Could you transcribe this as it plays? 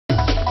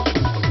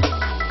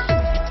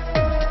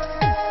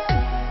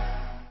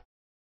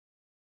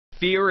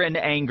Fear and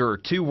anger,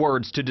 two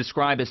words to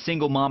describe a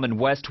single mom in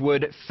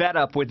Westwood fed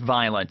up with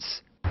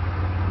violence.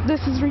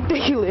 This is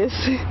ridiculous.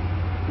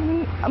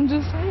 I'm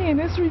just saying,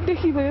 it's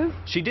ridiculous.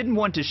 She didn't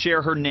want to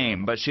share her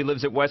name, but she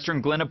lives at Western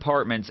Glen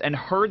Apartments and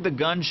heard the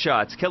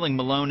gunshots killing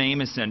Malone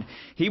Amison.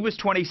 He was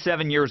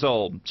 27 years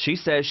old. She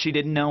says she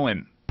didn't know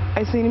him.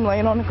 I seen him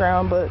laying on the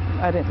ground, but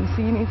I didn't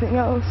see anything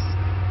else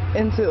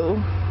until,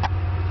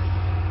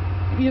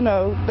 you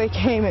know, they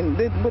came and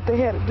did what they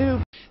had to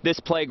do. This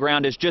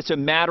playground is just a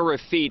matter of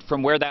feet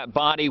from where that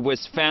body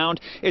was found.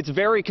 It's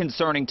very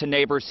concerning to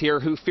neighbors here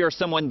who fear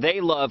someone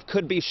they love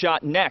could be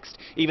shot next,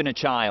 even a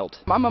child.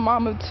 I'm a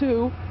mom of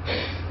two,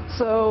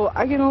 so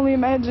I can only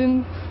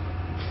imagine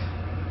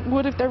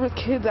what if there was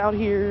kids out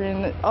here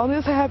and all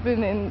this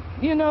happened and,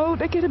 you know,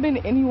 they could have been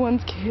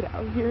anyone's kid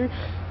out here.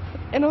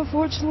 And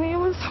unfortunately, it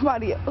was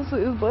somebody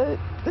else's, but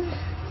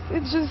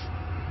it's just,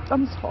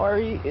 I'm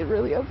sorry, it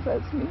really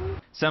upsets me.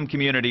 Some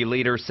community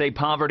leaders say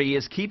poverty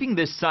is keeping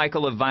this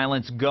cycle of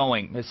violence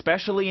going,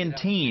 especially in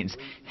teens,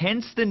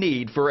 hence the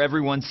need for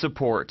everyone's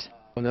support.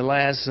 In the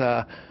last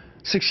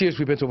 6 years,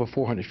 we've been to over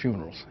 400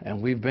 funerals,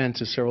 and we've been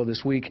to several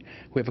this week.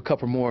 We have a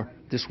couple more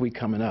this week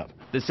coming up.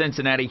 The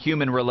Cincinnati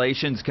Human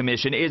Relations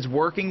Commission is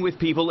working with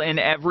people in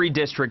every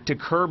district to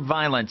curb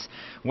violence.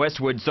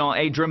 Westwood saw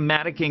a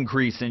dramatic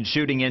increase in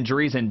shooting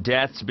injuries and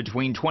deaths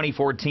between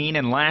 2014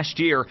 and last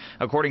year,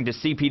 according to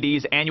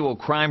CPD's annual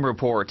crime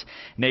report.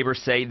 Neighbors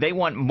say they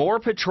want more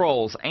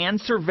patrols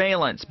and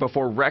surveillance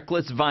before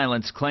reckless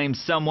violence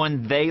claims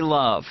someone they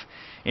love.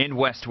 In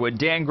Westwood,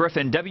 Dan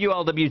Griffin,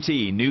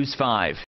 WLWT News 5.